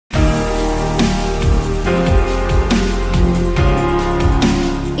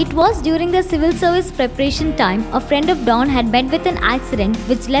was during the civil service preparation time. A friend of Don had met with an accident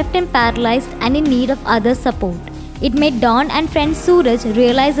which left him paralyzed and in need of other support. It made Don and friend Suraj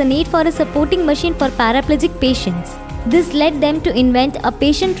realize the need for a supporting machine for paraplegic patients. This led them to invent a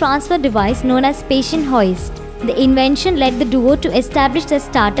patient transfer device known as Patient Hoist. The invention led the duo to establish the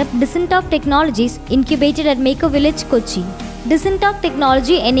startup Desintox Technologies, incubated at Maker Village, Kochi. Desintox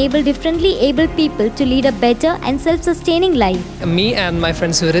technology enabled differently abled people to lead a better and self-sustaining life. Me and my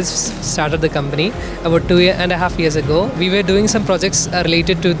friend Suraj started the company about 2.5 years ago. We were doing some projects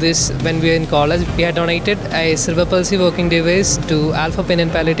related to this when we were in college. We had donated a cerebral palsy working device to Alpha Pen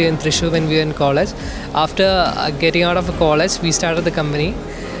and Palliative in Thrissur when we were in college. After getting out of college, we started the company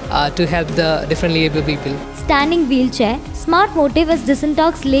to help the differently able people. Standing wheelchair, Smart Motive is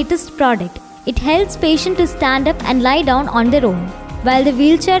Desintox's latest product. It helps patients to stand up and lie down on their own. While the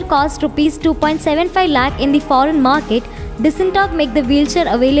wheelchair costs Rs 2.75 lakh in the foreign market, Desintox make the wheelchair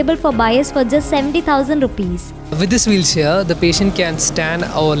available for buyers for just 70,000 rupees. With this wheelchair, the patient can stand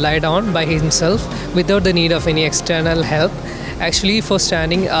or lie down by himself without the need of any external help. Actually, for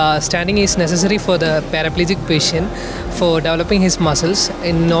standing is necessary for the paraplegic patient for developing his muscles.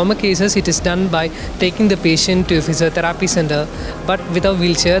 In normal cases, it is done by taking the patient to a physiotherapy center, but without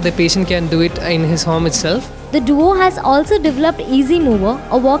wheelchair, the patient can do it in his home itself. The duo has also developed Easy Mover,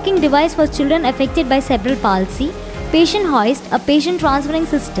 a walking device for children affected by cerebral palsy, Patient Hoist, a patient transferring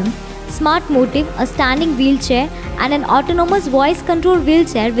system, Smart Motive, a standing wheelchair, and an autonomous voice-controlled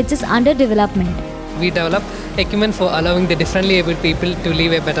wheelchair which is under development. We develop equipment for allowing the differently able people to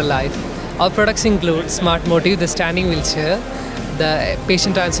live a better life. Our products include Smart Motive, the standing wheelchair, the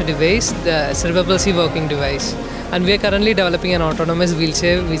patient transfer device, the cerebral palsy working device. And we are currently developing an autonomous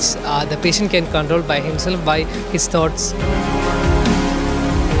wheelchair which the patient can control by himself, by his thoughts.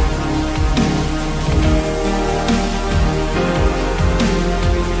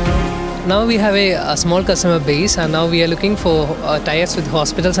 Now we have a small customer base, and now we are looking for tie-ups with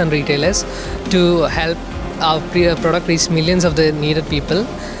hospitals and retailers to help our product reach millions of the needed people.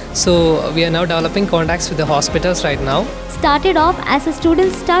 So we are now developing contacts with the hospitals right now. Started off as a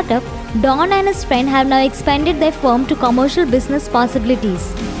student startup, Don and his friend have now expanded their firm to commercial business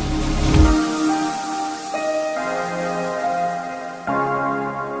possibilities.